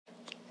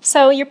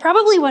So you're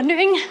probably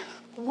wondering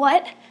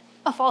what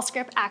a false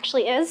grip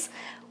actually is.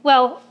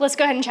 Well, let's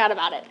go ahead and chat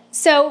about it.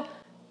 So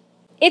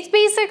it's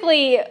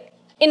basically,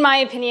 in my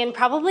opinion,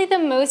 probably the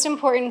most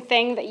important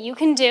thing that you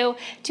can do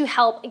to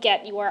help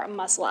get your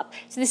muscle up.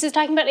 So this is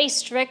talking about a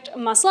strict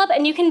muscle up,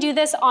 and you can do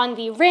this on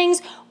the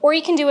rings or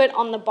you can do it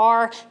on the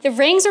bar. The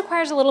rings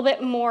requires a little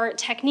bit more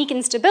technique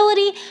and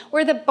stability,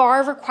 where the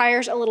bar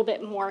requires a little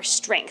bit more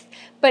strength.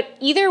 But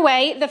either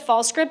way, the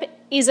false grip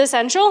is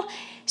essential.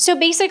 So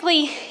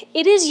basically,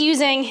 it is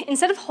using,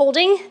 instead of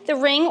holding the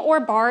ring or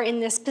bar in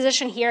this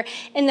position here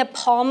in the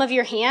palm of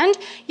your hand,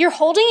 you're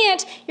holding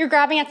it, you're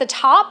grabbing at the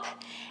top,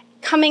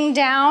 coming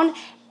down,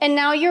 and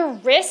now your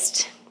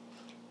wrist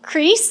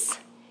crease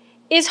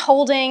is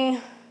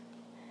holding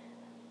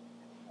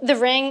the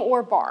ring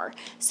or bar.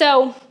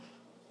 So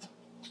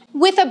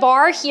with a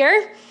bar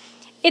here,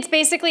 it's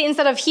basically,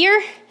 instead of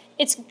here,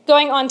 it's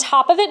going on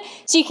top of it.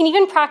 So you can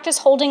even practice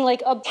holding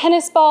like a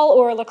tennis ball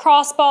or a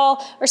lacrosse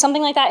ball or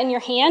something like that in your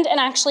hand and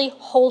actually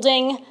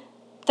holding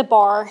the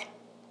bar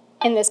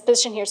in this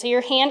position here. So your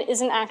hand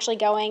isn't actually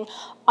going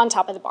on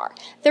top of the bar.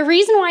 The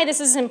reason why this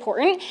is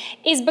important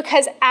is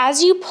because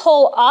as you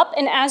pull up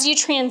and as you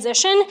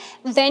transition,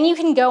 then you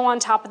can go on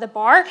top of the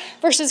bar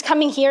versus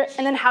coming here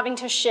and then having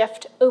to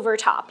shift over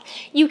top.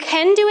 You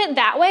can do it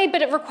that way,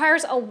 but it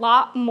requires a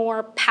lot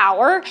more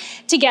power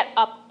to get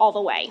up all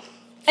the way.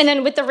 And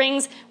then with the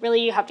rings, really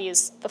you have to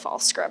use the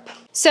false grip.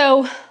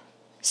 So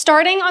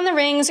starting on the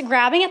rings,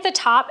 grabbing at the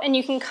top, and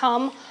you can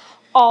come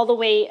all the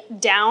way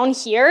down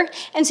here.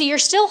 And so you're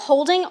still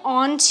holding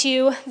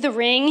onto the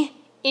ring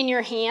in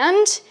your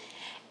hand.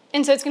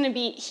 And so it's gonna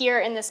be here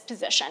in this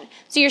position.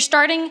 So you're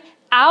starting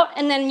out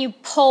and then you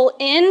pull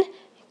in,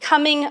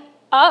 coming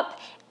up,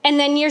 and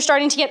then you're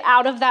starting to get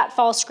out of that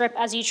false grip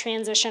as you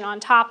transition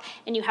on top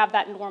and you have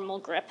that normal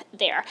grip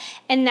there.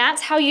 And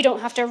that's how you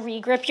don't have to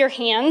re-grip your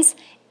hands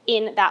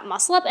in that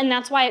muscle up, and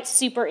that's why it's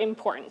super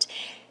important.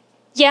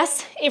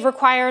 Yes, it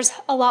requires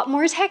a lot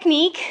more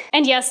technique,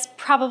 and yes,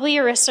 probably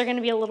your wrists are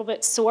gonna be a little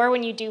bit sore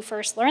when you do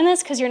first learn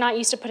this because you're not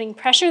used to putting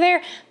pressure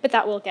there, but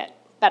that will get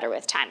better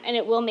with time, and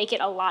it will make it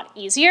a lot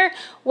easier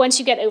once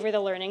you get over the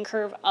learning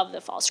curve of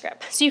the false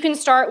grip. So you can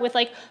start with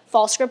like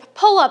false grip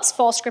pull-ups,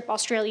 false grip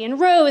Australian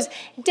rows,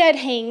 dead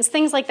hangs,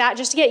 things like that,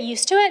 just to get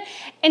used to it,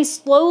 and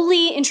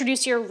slowly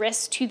introduce your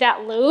wrists to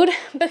that load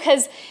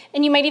because,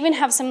 and you might even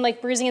have some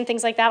like bruising and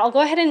things like that. I'll go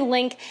ahead and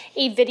link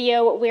a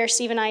video where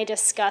Steve and I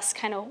discuss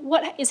kind of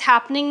what is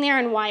happening there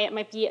and why it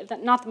might be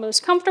not the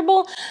most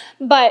comfortable,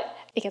 but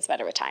it gets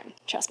better with time,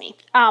 trust me.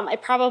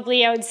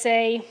 I would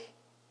say,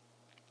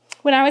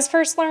 when I was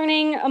first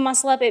learning a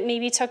muscle up, it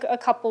maybe took a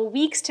couple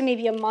weeks to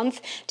maybe a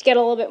month to get a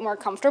little bit more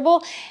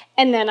comfortable.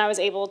 And then I was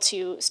able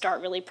to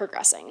start really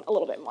progressing a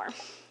little bit more.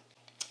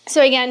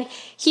 So again,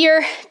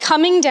 here,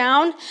 coming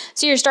down,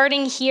 so you're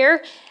starting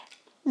here,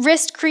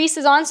 wrist crease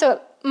is on,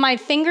 so my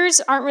fingers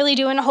aren't really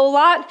doing a whole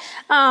lot.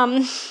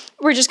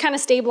 We're just kind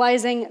of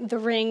stabilizing the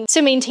ring,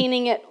 so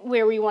maintaining it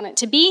where we want it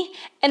to be.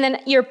 And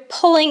then you're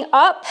pulling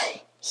up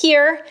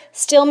here,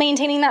 still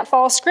maintaining that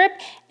false grip.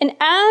 And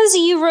as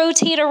you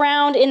rotate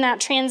around in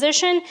that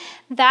transition,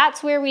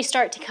 that's where we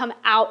start to come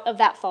out of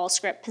that false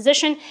grip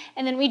position.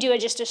 And then we do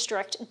just a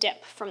strict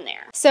dip from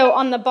there. So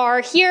on the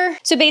bar here,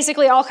 so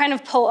basically I'll kind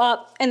of pull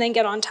up and then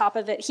get on top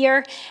of it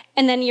here.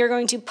 And then you're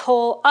going to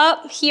pull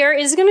up here.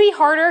 It's gonna be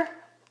harder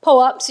pull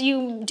up, so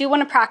you do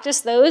want to practice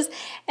those.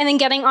 And then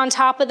getting on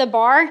top of the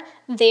bar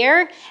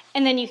there,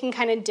 and then you can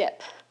kind of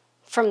dip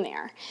from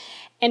there.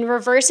 And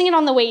reversing it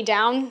on the way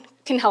down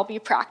can help you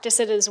practice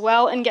it as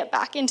well and get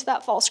back into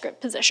that false grip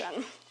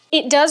position.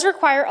 It does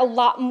require a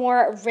lot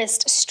more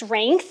wrist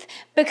strength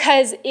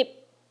because it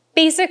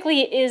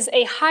basically is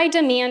a high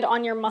demand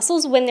on your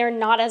muscles when they're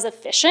not as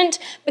efficient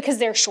because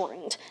they're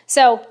shortened.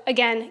 So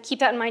again, keep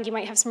that in mind. You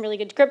might have some really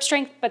good grip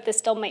strength, but this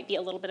still might be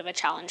a little bit of a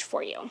challenge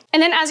for you.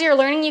 And then as you're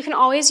learning, you can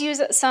always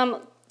use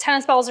some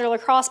tennis balls or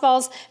lacrosse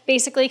balls,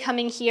 basically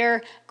coming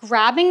here,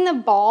 grabbing the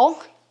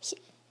ball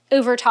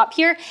over top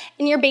here,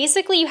 and you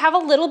have a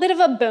little bit of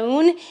a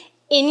bone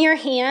in your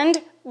hand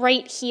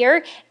right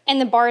here,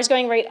 and the bar is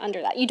going right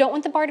under that. You don't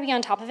want the bar to be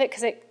on top of it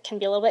because it can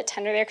be a little bit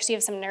tender there because you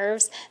have some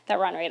nerves that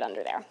run right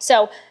under there.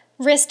 So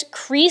wrist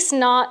crease,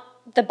 not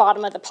the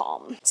bottom of the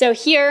palm. So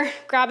here,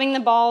 grabbing the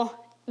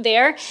ball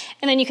there,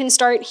 and then you can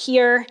start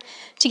here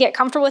to get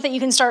comfortable with it. You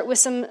can start with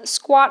some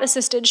squat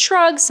assisted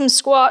shrugs, some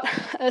squat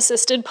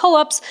assisted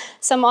pull-ups,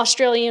 some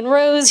Australian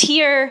rows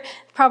here,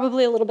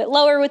 probably a little bit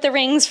lower with the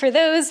rings for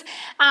those.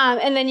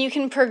 And then you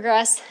can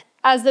progress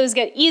as those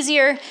get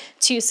easier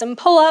to some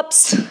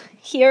pull-ups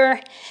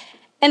here.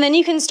 And then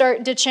you can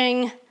start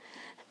ditching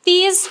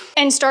these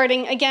and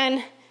starting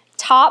again,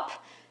 top,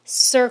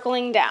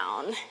 circling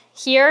down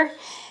here.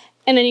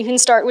 And then you can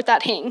start with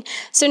that hang.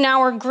 So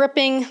now we're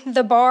gripping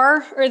the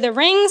bar or the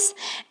rings,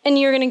 and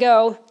you're gonna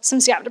go some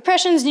scap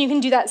depressions, and you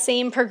can do that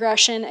same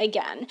progression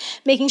again,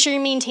 making sure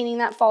you're maintaining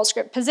that false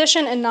grip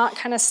position and not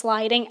kind of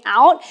sliding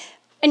out.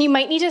 And you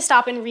might need to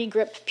stop and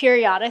regrip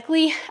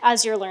periodically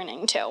as you're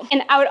learning too.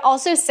 And I would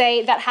also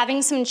say that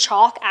having some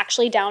chalk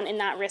actually down in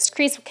that wrist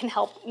crease can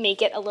help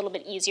make it a little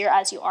bit easier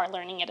as you are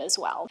learning it as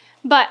well.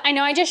 But I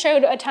know I just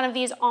showed a ton of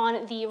these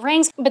on the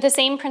rings, but the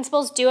same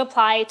principles do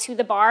apply to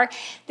the bar.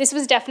 This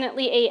was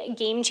definitely a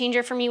game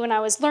changer for me when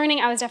I was learning.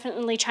 I was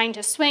definitely trying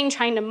to swing,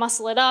 trying to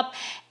muscle it up,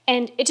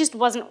 and it just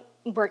wasn't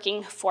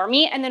working for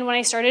me. And then when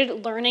I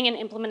started learning and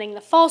implementing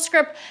the false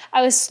grip,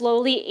 I was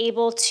slowly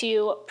able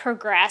to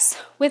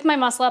progress with my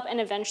muscle up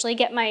and eventually I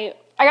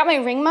got my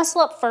ring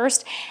muscle up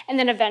first, and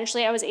then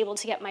eventually I was able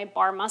to get my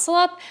bar muscle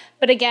up.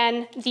 But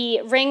again,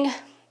 the ring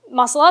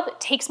muscle up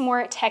takes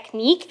more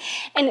technique,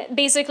 and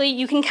basically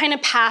you can kind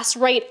of pass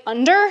right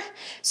under.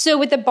 So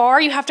with the bar,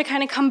 you have to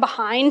kind of come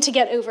behind to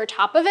get over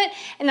top of it,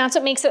 and that's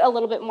what makes it a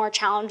little bit more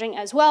challenging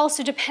as well.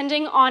 So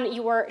depending on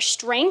your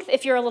strength,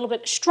 if you're a little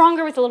bit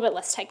stronger with a little bit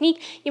less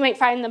technique, you might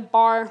find the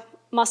bar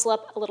muscle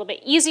up a little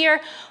bit easier.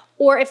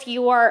 Or if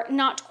you are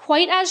not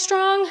quite as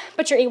strong,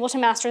 but you're able to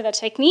master the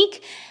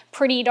technique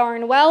pretty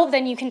darn well,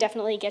 then you can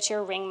definitely get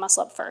your ring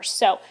muscle up first.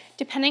 So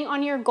depending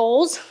on your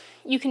goals,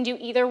 you can do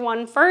either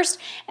one first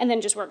and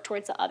then just work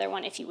towards the other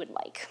one if you would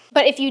like.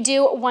 But if you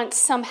do want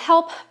some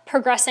help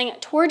progressing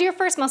toward your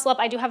first muscle up,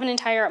 I do have an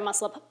entire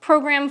muscle up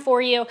program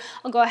for you.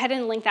 I'll go ahead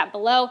and link that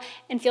below,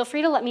 and feel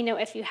free to let me know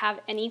if you have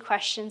any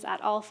questions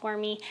at all for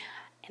me,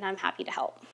 and I'm happy to help.